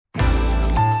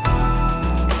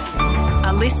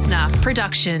listener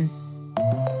production.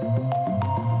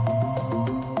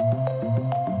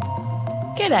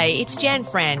 G'day, it's Jan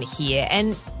Fran here,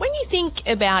 and when you think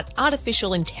about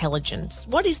artificial intelligence,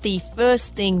 what is the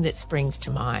first thing that springs to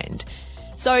mind?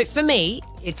 So for me,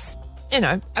 it's,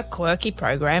 a quirky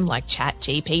program like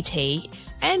ChatGPT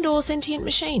and or sentient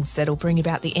machines that'll bring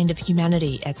about the end of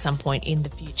humanity at some point in the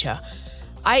future.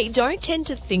 I don't tend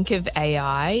to think of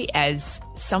AI as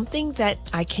something that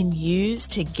I can use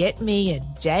to get me a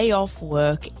day off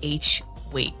work each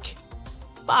week.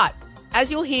 But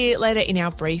as you'll hear later in our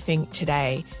briefing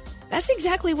today, that's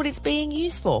exactly what it's being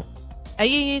used for. Are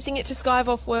you using it to skive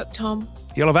off work, Tom?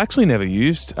 Yeah, I've actually never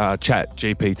used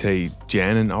ChatGPT,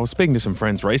 Jan, and I was speaking to some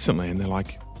friends recently and they're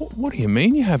like, what do you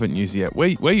mean you haven't used it yet?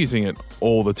 We're using it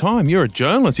all the time. You're a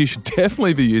journalist. You should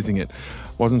definitely be using it.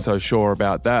 Wasn't so sure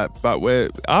about that, but we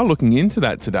are looking into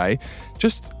that today,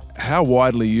 just how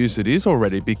widely used it is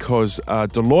already, because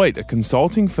Deloitte, a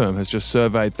consulting firm, has just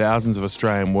surveyed thousands of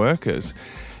Australian workers.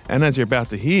 And as you're about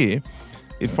to hear,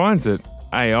 it finds that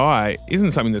AI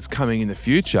isn't something that's coming in the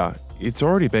future. It's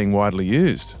already being widely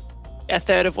used. A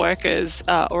third of workers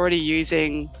are already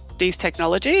using these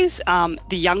technologies.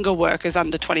 The younger workers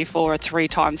under 24 are 3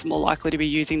 times more likely to be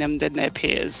using them than their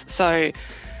peers. So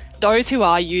those who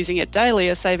are using it daily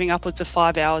are saving upwards of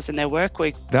 5 hours in their work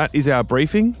week. That is our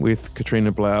briefing with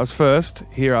Katrina Blouse. First,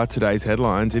 here are today's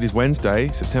headlines. It is Wednesday,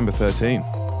 September 13.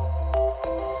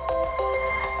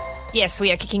 Yes,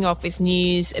 we are kicking off with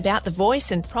news about The Voice,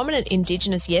 and prominent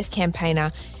Indigenous Yes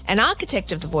campaigner and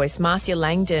architect of The Voice, Marcia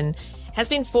Langdon, has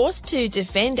been forced to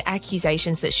defend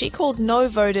accusations that she called no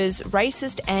voters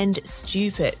racist and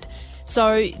stupid.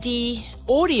 So the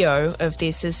audio of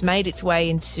this has made its way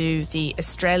into the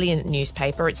Australian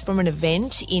newspaper. It's from an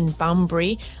event in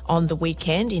Bunbury on the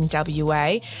weekend in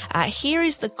WA. Here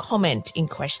is the comment in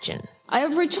question.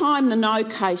 Every time the no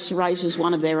case raises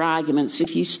one of their arguments,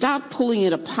 if you start pulling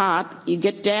it apart, you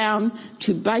get down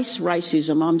to base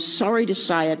racism. I'm sorry to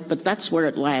say it, but that's where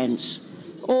it lands.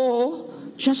 Or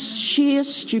just sheer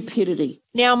stupidity.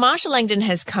 Now, Marcia Langdon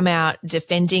has come out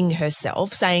defending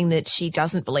herself, saying that she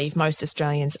doesn't believe most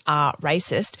Australians are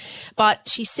racist, but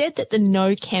she said that the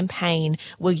No campaign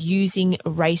were using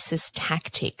racist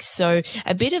tactics. So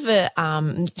a bit of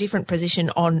a different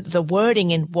position on the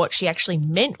wording and what she actually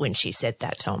meant when she said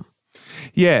that, Tom.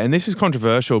 Yeah, and this is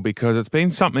controversial because it's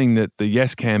been something that the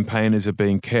Yes campaigners have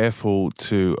been careful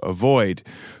to avoid.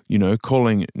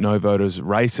 Calling no voters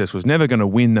racist was never going to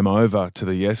win them over to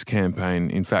the Yes campaign.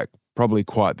 In fact, probably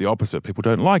quite the opposite. People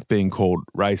don't like being called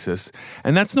racist.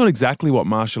 And that's not exactly what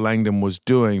Marcia Langdon was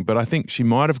doing, but I think she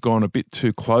might have gone a bit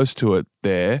too close to it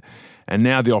there. And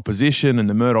now the opposition and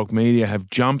the Murdoch media have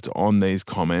jumped on these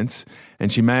comments,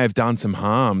 and she may have done some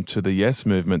harm to the Yes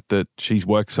movement that she's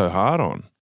worked so hard on.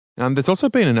 There's also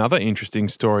been another interesting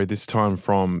story, this time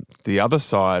from the other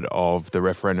side of the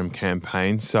referendum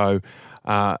campaign. So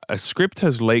a script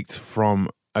has leaked from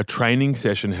a training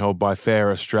session held by Fair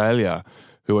Australia,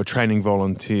 who are training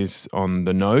volunteers on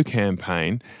the No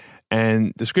campaign.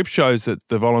 And the script shows that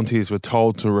the volunteers were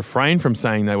told to refrain from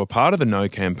saying they were part of the No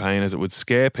campaign, as it would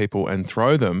scare people and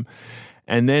throw them.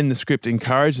 And then the script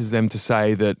encourages them to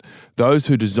say that those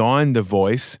who designed The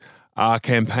Voice are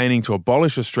campaigning to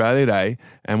abolish Australia Day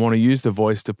and want to use The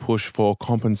Voice to push for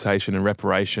compensation and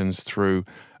reparations through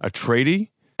a treaty.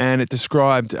 And it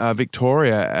described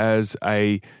Victoria as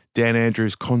a Dan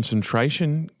Andrews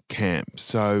concentration camp.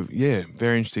 So, yeah,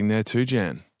 very interesting there too,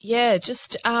 Jan. Yeah,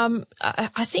 just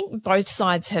I think both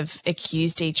sides have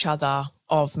accused each other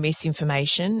of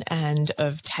misinformation and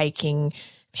of taking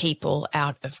people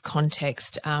out of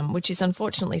context, which is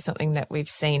unfortunately something that we've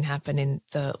seen happen in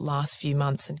the last few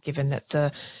months. And given that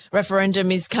the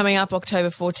referendum is coming up October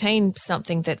 14,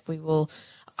 something that we will,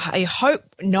 I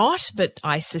hope not, but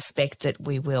I suspect that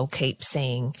we will keep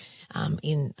seeing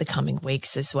in the coming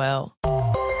weeks as well.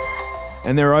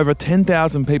 And there are over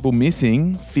 10,000 people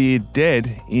missing, feared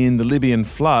dead, in the Libyan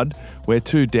flood, where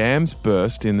 2 dams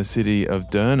burst in the city of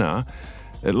Derna.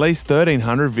 At least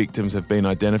 1,300 victims have been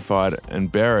identified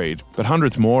and buried, but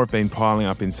hundreds more have been piling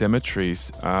up in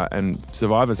cemeteries, and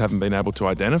survivors haven't been able to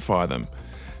identify them.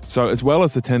 So as well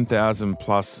as the 10,000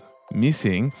 plus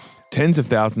missing, tens of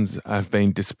thousands have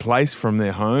been displaced from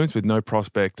their homes with no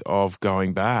prospect of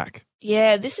going back.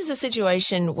 Yeah, this is a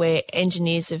situation where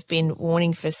engineers have been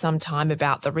warning for some time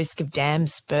about the risk of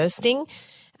dams bursting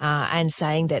and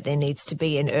saying that there needs to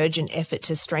be an urgent effort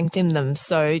to strengthen them.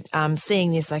 So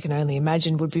seeing this, I can only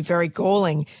imagine, would be very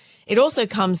galling. It also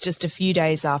comes just a few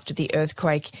days after the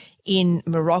earthquake in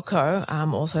Morocco,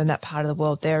 also in that part of the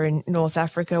world there in North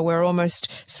Africa, where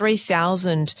almost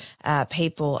 3,000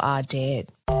 people are dead.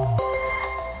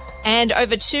 And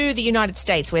over to the United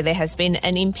States, where there has been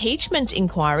an impeachment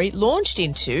inquiry launched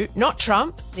into not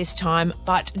Trump this time,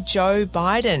 but Joe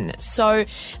Biden. So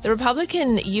the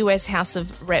Republican US House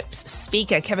of Reps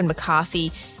Speaker Kevin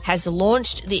McCarthy has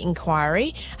launched the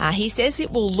inquiry. He says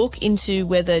it will look into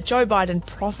whether Joe Biden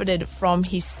profited from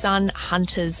his son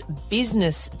Hunter's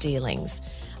business dealings.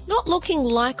 Not looking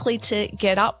likely to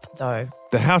get up, though.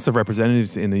 The House of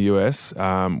Representatives in the US,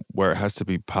 where it has to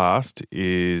be passed,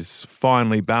 is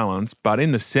finely balanced. But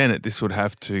in the Senate, this would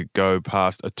have to go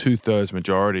past a 2/3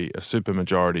 majority, a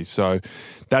supermajority. So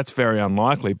that's very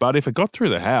unlikely. But if it got through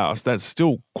the House, that's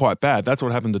still quite bad. That's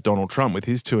what happened to Donald Trump with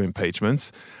his 2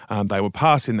 impeachments. They were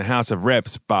passed in the House of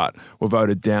Reps, but were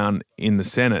voted down in the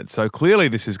Senate. So clearly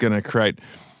this is going to create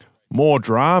more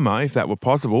drama, if that were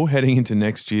possible, heading into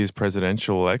next year's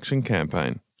presidential election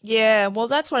campaign. Yeah, well,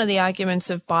 that's one of the arguments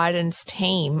of Biden's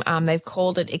team. They've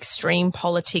called it extreme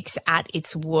politics at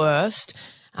its worst.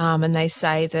 And they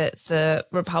say that the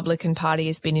Republican Party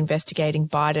has been investigating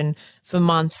Biden for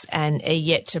months and are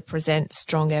yet to present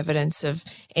strong evidence of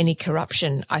any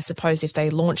corruption. I suppose if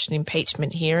they launched an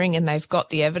impeachment hearing and they've got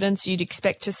the evidence, you'd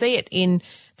expect to see it in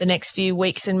the next few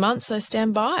weeks and months, so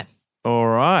stand by. All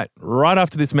right. Right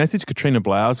after this message, Katrina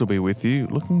Blowers will be with you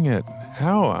looking at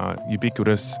how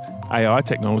ubiquitous AI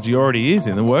technology already is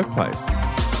in the workplace.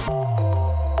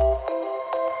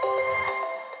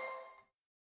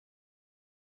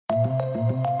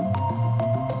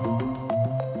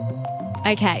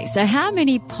 Okay, so how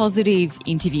many positive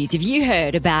interviews have you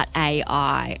heard about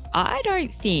AI? I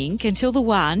don't think until the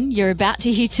one you're about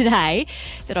to hear today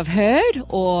that I've heard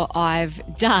or I've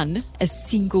done a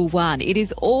single one. It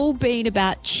has all been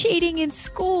about cheating in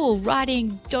school,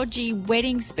 writing dodgy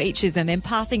wedding speeches and then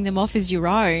passing them off as your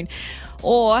own,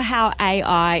 or how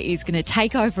AI is going to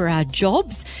take over our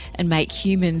jobs and make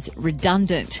humans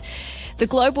redundant. The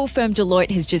global firm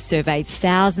Deloitte has just surveyed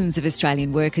thousands of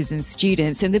Australian workers and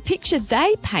students, and the picture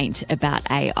they paint about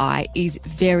AI is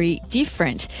very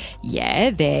different.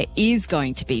 Yeah, there is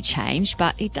going to be change,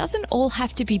 but it doesn't all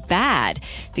have to be bad.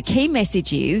 The key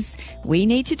message is we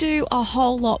need to do a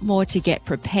whole lot more to get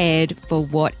prepared for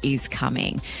what is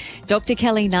coming. Dr.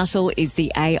 Kelly Nuttall is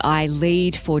the AI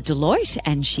lead for Deloitte,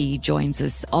 and she joins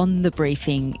us on the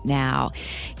briefing now.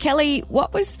 Kelly,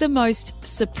 what was the most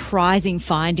surprising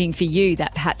finding for you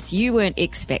that perhaps you weren't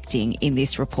expecting in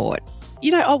this report?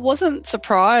 You know, I wasn't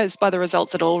surprised by the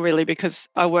results at all, really, because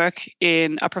I work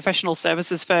in a professional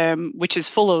services firm which is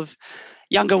full of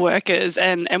younger workers,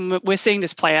 and we're seeing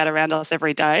this play out around us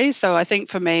every day. So I think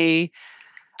for me,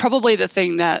 probably the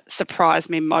thing that surprised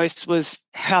me most was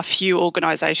how few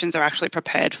organisations are actually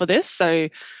prepared for this. So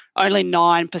only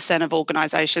 9% of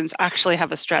organisations actually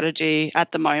have a strategy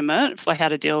at the moment for how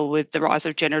to deal with the rise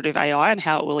of generative AI and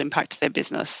how it will impact their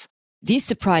business. This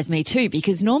surprised me too,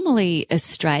 because normally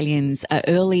Australians are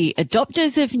early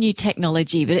adopters of new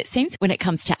technology, but it seems when it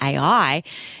comes to AI,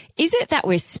 is it that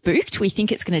we're spooked? We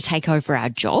think it's going to take over our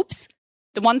jobs?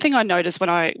 The one thing I notice when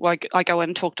I go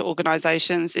and talk to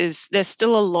organisations is there's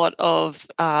still a lot of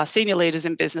senior leaders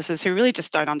in businesses who really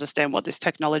just don't understand what this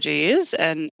technology is.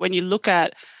 And when you look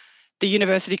at the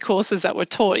university courses that were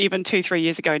taught even 2-3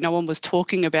 years ago, no one was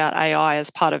talking about AI as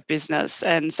part of business.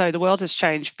 And so the world has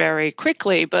changed very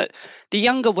quickly, but the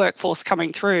younger workforce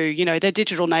coming through, you know, they're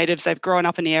digital natives, they've grown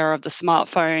up in the era of the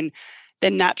smartphone,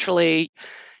 they're naturally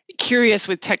curious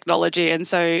with technology, and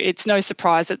so it's no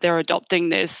surprise that they're adopting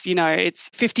this. You know, it's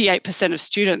 58% of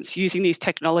students using these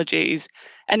technologies,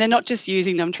 and they're not just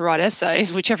using them to write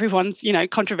essays, which everyone's, you know,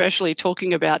 controversially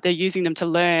talking about. They're using them to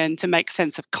learn, to make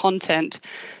sense of content,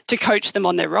 to coach them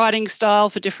on their writing style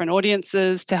for different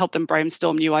audiences, to help them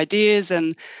brainstorm new ideas,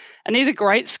 and these are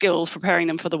great skills preparing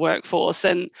them for the workforce.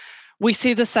 And we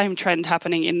see the same trend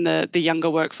happening in the younger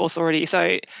workforce already.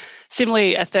 So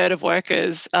similarly, a third of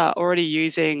workers are already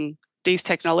using these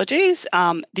technologies.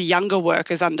 The younger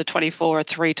workers under 24 are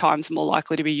 3 times more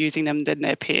likely to be using them than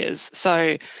their peers.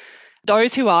 So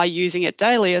those who are using it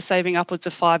daily are saving upwards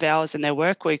of 5 hours in their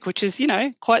work week, which is, you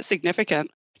know, quite significant.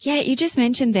 Yeah, you just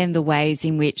mentioned then the ways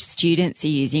in which students are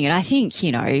using it. I think,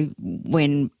 you know,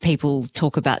 when people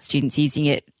talk about students using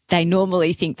it, they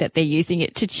normally think that they're using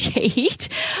it to cheat.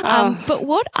 But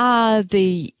what are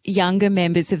the younger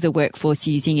members of the workforce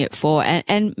using it for?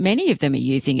 And many of them are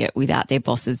using it without their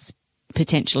bosses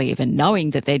potentially even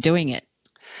knowing that they're doing it.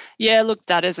 Yeah, look,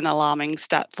 that is an alarming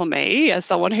stat for me as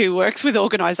someone who works with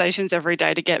organisations every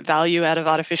day to get value out of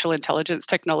artificial intelligence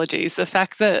technologies. The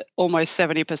fact that almost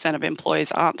 70% of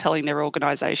employees aren't telling their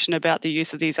organisation about the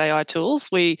use of these AI tools.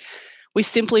 We we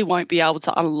simply won't be able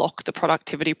to unlock the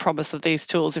productivity promise of these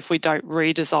tools if we don't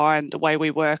redesign the way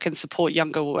we work and support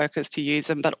younger workers to use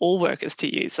them, but all workers to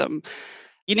use them.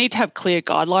 You need to have clear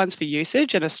guidelines for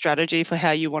usage and a strategy for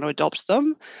how you want to adopt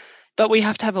them. But we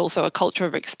have to have also a culture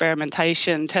of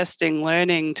experimentation, testing,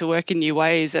 learning to work in new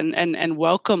ways and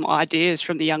welcome ideas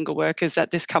from the younger workers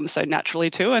that this comes so naturally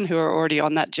to and who are already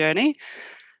on that journey.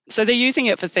 So they're using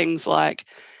it for things like,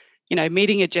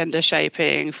 meeting agenda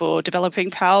shaping, for developing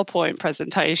PowerPoint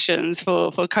presentations,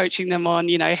 for coaching them on,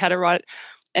 how to write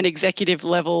an executive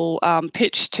level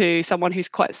pitch to someone who's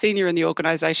quite senior in the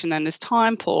organisation and is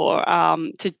time poor,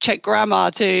 to check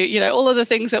grammar, to, all of the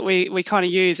things that we kind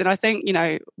of use. And I think,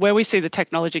 where we see the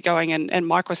technology going, and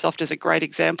Microsoft is a great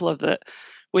example of that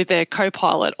with their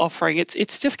Copilot offering,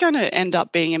 it's just going to end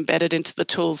up being embedded into the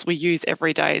tools we use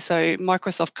every day. So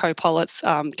Microsoft Copilot's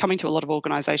coming to a lot of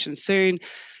organisations soon.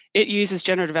 It uses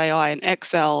generative AI in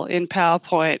Excel, in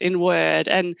PowerPoint, in Word,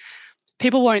 and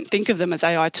people won't think of them as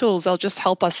AI tools. They'll just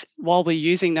help us while we're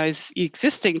using those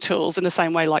existing tools in the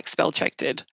same way like Spellcheck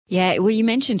did. Yeah, well, you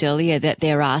mentioned earlier that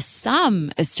there are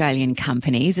some Australian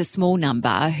companies, a small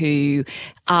number, who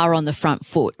are on the front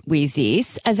foot with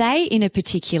this. Are they in a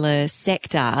particular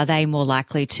sector? Are they more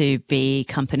likely to be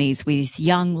companies with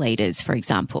young leaders, for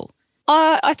example?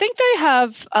 I think they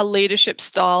have a leadership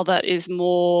style that is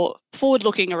more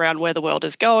forward-looking around where the world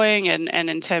is going, and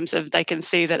in terms of they can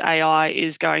see that AI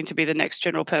is going to be the next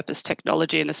general purpose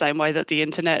technology in the same way that the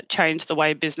internet changed the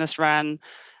way business ran.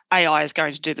 AI is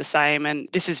going to do the same, and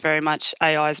this is very much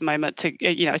AI's moment to,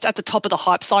 it's at the top of the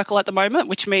hype cycle at the moment,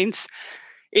 which means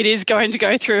it is going to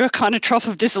go through a kind of trough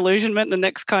of disillusionment in the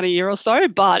next kind of year or so.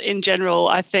 But in general,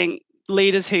 I think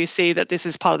leaders who see that this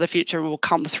is part of the future will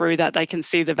come through that. They can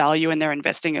see the value and they're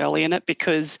investing early in it,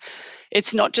 because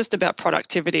it's not just about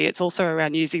productivity. It's also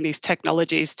around using these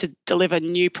technologies to deliver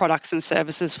new products and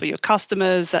services for your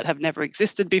customers that have never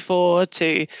existed before,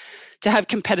 to have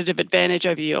competitive advantage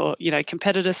over your,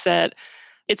 competitor set.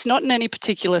 It's not in any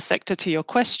particular sector to your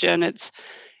question.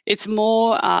 It's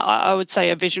more, I would say,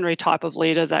 a visionary type of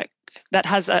leader that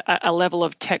has a level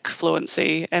of tech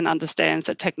fluency and understands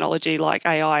that technology like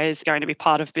AI is going to be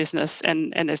part of business,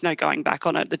 and there's no going back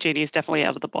on it. The genie is definitely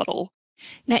out of the bottle.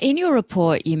 Now, in your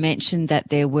report, you mentioned that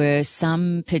there were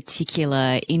some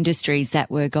particular industries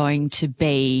that were going to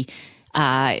be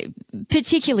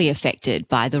particularly affected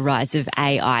by the rise of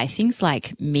AI, things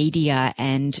like media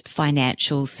and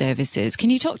financial services. Can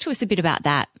you talk to us a bit about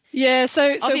that? Yeah,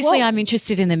 so obviously I'm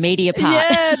interested in the media part.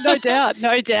 Yeah, no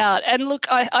doubt. And look,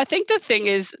 I think the thing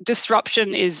is,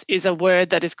 disruption is a word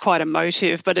that is quite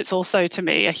emotive, but it's also, to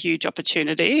me, a huge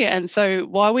opportunity. And so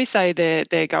why we say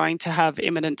they're going to have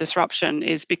imminent disruption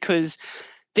is because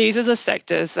these are the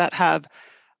sectors that have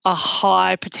a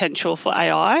high potential for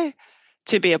AI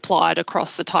to be applied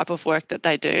across the type of work that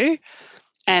they do.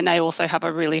 And they also have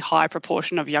a really high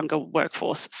proportion of younger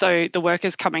workforce. So the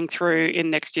workers coming through in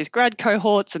next year's grad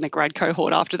cohorts and the grad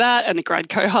cohort after that and the grad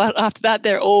cohort after that,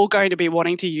 they're all going to be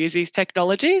wanting to use these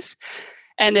technologies.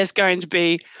 And there's going to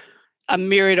be a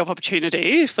myriad of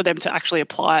opportunities for them to actually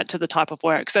apply it to the type of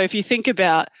work. So if you think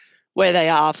about where they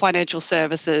are, financial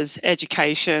services,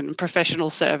 education, professional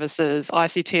services,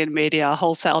 ICT and media,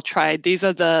 wholesale trade, these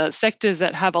are the sectors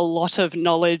that have a lot of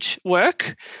knowledge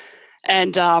work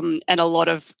and a lot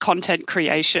of content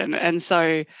creation. And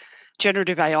so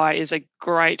generative AI is a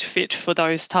great fit for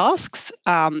those tasks.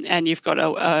 And you've got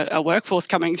a workforce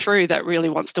coming through that really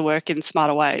wants to work in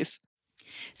smarter ways.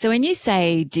 So when you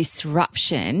say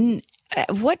disruption,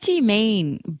 what do you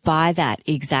mean by that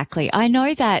exactly? I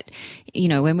know that,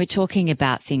 when we're talking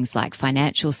about things like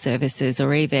financial services,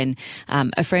 or even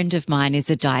a friend of mine is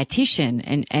a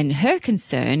dietitian, and her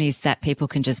concern is that people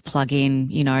can just plug in,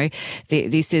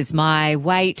 this is my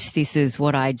weight, this is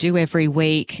what I do every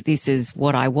week, this is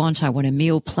what I want a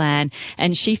meal plan,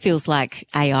 and she feels like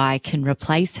AI can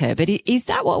replace her. But is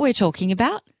that what we're talking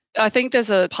about? I think there's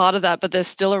a part of that, but there's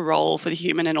still a role for the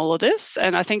human in all of this.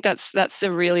 And I think that's the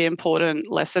really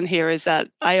important lesson here, is that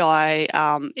AI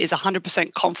is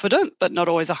 100% confident, but not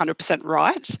always 100%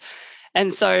 right.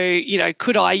 And so,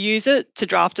 could I use it to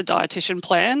draft a dietitian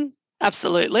plan?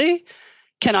 Absolutely.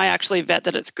 Can I actually vet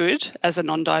that it's good as a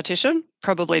non-dietitian?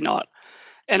 Probably not.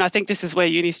 And I think this is where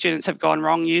uni students have gone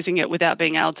wrong, using it without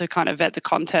being able to kind of vet the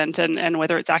content and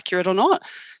whether it's accurate or not.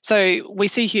 So we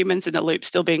see humans in the loop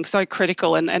still being so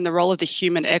critical, and the role of the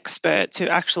human expert to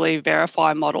actually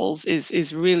verify models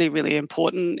is really, really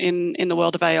important in the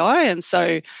world of AI. And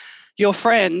so your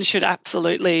friend should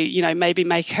absolutely, maybe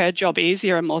make her job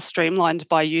easier and more streamlined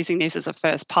by using these as a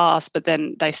first pass, but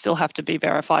then they still have to be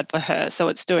verified for her. So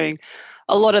it's doing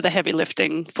a lot of the heavy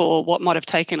lifting for what might have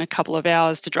taken a couple of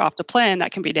hours to draft a plan,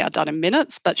 that can be now done in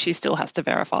minutes, but she still has to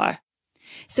verify.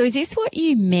 So is this what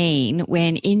you mean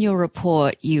when in your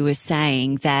report you were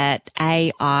saying that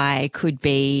AI could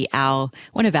be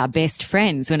one of our best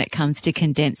friends when it comes to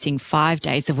condensing 5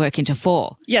 days of work into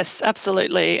 4? Yes,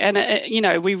 absolutely. And,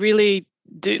 we really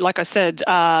do, like I said,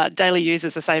 daily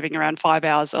users are saving around 5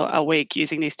 hours a week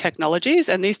using these technologies,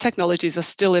 and these technologies are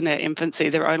still in their infancy.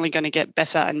 They're only going to get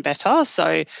better and better.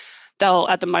 So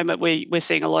at the moment, we're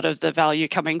seeing a lot of the value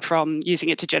coming from using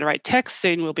it to generate text.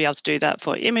 Soon we'll be able to do that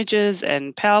for images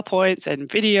and PowerPoints and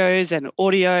videos and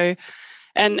audio.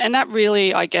 And that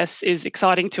really, I guess, is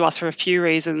exciting to us for a few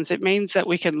reasons. It means that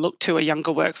we can look to a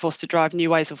younger workforce to drive new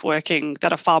ways of working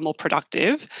that are far more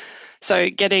productive.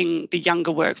 So getting the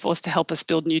younger workforce to help us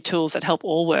build new tools that help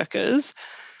all workers.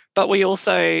 But we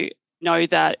also know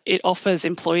that it offers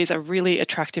employees a really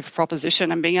attractive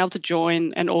proposition, and being able to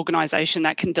join an organisation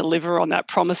that can deliver on that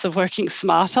promise of working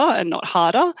smarter and not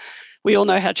harder. We all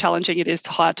know how challenging it is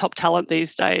to hire top talent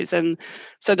these days. And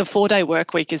so the 4-day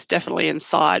work week is definitely in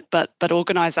sight, but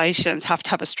organisations have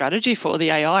to have a strategy for the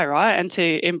AI, right? And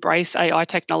to embrace AI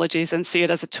technologies and see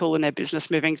it as a tool in their business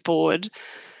moving forward.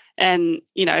 And,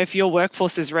 if your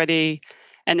workforce is ready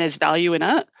and there's value in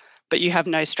it, but you have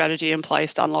no strategy in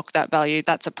place to unlock that value,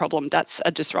 that's a problem. That's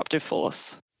a disruptive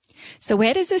force. So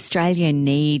where does Australia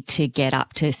need to get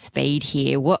up to speed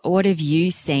here? What have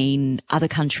you seen other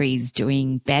countries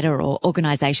doing better, or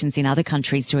organisations in other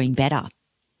countries doing better?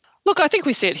 Look, I think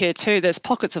we see it here too. There's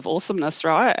pockets of awesomeness,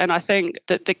 right? And I think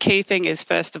that the key thing is,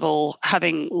 first of all,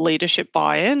 having leadership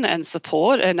buy-in and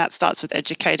support. And that starts with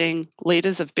educating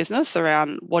leaders of business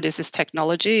around what is this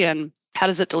technology and how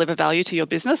does it deliver value to your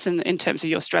business in terms of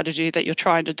your strategy that you're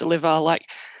trying to deliver? Like,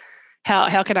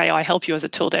 how can AI help you as a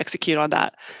tool to execute on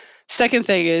that? Second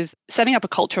thing is setting up a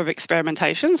culture of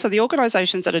experimentation. So the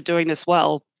organisations that are doing this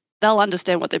well, they'll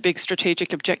understand what their big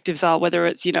strategic objectives are, whether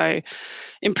it's,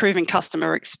 improving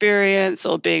customer experience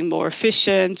or being more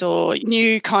efficient or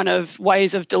new kind of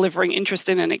ways of delivering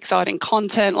interesting and exciting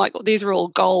content. Like, these are all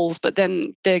goals, but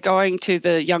then they're going to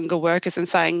the younger workers and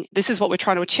saying, this is what we're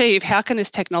trying to achieve. How can this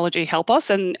technology help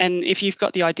us? And if you've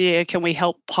got the idea, can we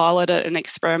help pilot it and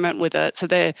experiment with it? So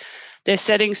they're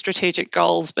setting strategic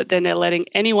goals, but then they're letting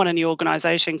anyone in the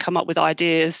organisation come up with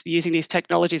ideas using these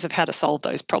technologies of how to solve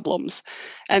those problems.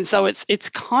 And so it's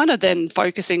kind of then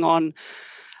focusing on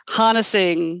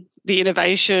harnessing the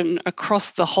innovation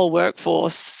across the whole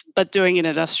workforce, but doing it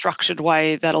in a structured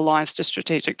way that aligns to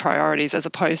strategic priorities, as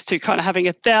opposed to kind of having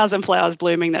 1,000 flowers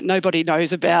blooming that nobody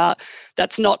knows about,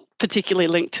 that's not particularly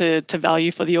linked to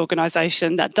value for the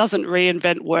organisation, that doesn't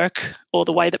reinvent work or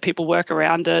the way that people work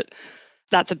around it.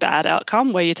 That's a bad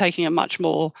outcome. Where you're taking a much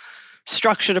more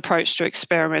structured approach to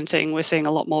experimenting, we're seeing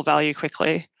a lot more value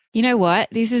quickly. You know what?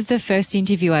 This is the first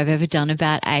interview I've ever done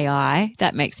about AI.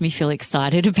 That makes me feel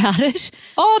excited about it.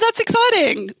 Oh, that's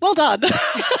exciting. Well done.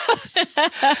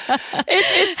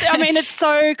 It's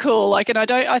so cool.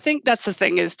 I think that's the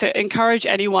thing, is to encourage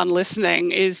anyone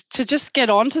listening is to just get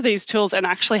onto these tools and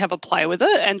actually have a play with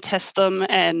it and test them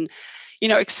and,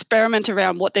 experiment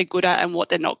around what they're good at and what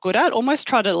they're not good at. Almost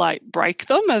try to break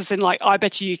them, as in I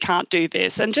bet you can't do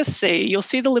this, and just see. You'll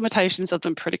see the limitations of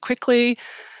them pretty quickly.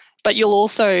 But you'll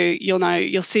see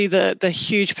the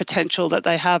huge potential that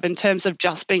they have in terms of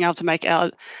just being able to make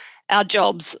our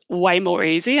jobs way more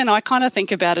easy. And I kind of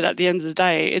think about it at the end of the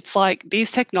day, it's like these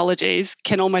technologies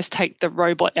can almost take the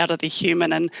robot out of the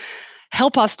human and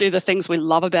help us do the things we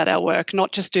love about our work,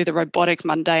 not just do the robotic,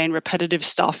 mundane, repetitive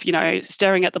stuff,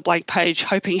 staring at the blank page,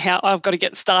 hoping how I've got to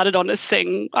get started on this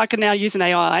thing. I can now use an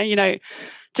AI,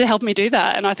 to help me do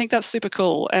that. And I think that's super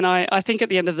cool. And I think at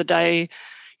the end of the day,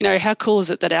 how cool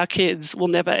is it that our kids will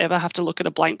never, ever have to look at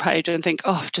a blank page and think,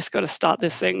 oh, I've just got to start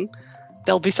this thing.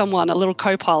 There'll be someone, a little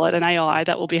co-pilot, an AI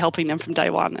that will be helping them from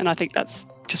day one. And I think that's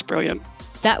just brilliant.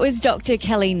 That was Dr.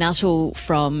 Kelly Nuttall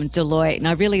from Deloitte. And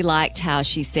I really liked how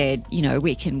she said,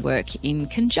 we can work in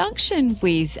conjunction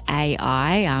with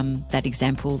AI. That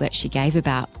example that she gave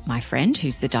about my friend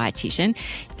who's the dietitian.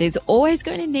 There's always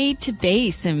going to need to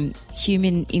be some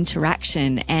human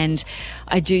interaction. And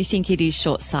I do think it is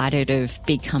short-sighted of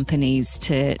big companies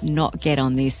to not get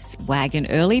on this wagon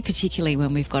early, particularly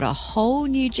when we've got a whole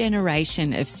new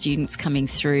generation of students coming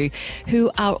through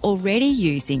who are already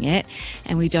using it.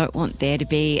 And we don't want there to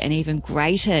be an even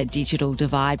greater digital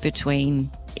divide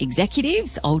between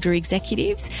executives, older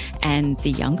executives, and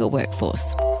the younger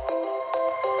workforce.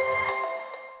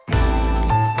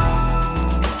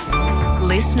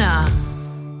 Listener.